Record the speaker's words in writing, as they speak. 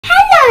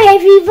Hi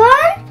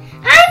everyone,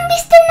 I'm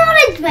Mr.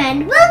 Knowledge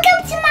Man.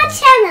 Welcome to my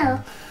channel.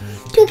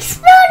 To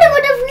explore the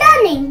world of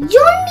learning,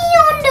 join me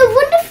on the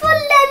wonderful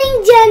learning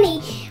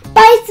journey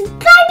by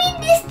subscribing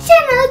this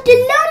channel to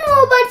learn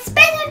more about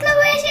space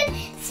exploration,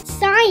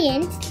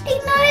 science,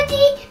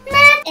 technology,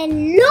 math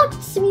and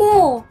lots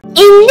more.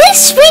 In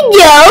this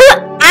video,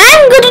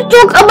 I'm going to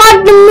talk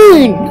about the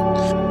moon.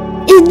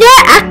 Is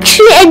there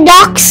actually a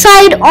dark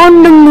side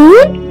on the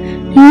moon?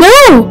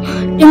 No,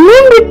 the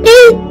moon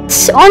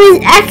rotates on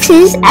its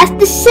axis at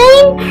the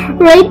same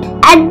rate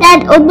as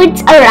that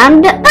orbits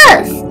around the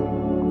Earth.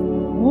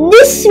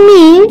 This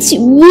means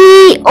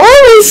we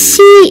always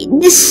see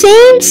the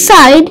same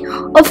side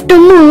of the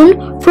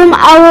moon from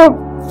our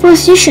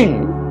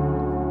position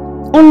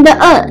on the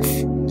Earth.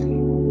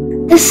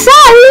 The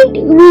side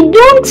we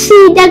don't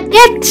see that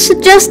gets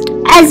just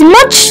as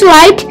much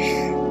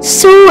light,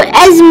 so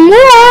as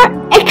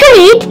more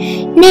accurate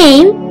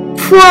name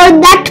for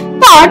that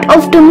part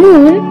of the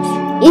moon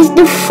is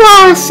the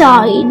far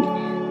side.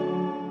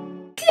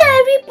 Thank you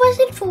every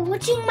person for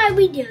watching my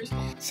videos.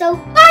 So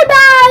bye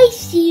bye.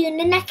 See you in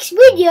the next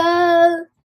video.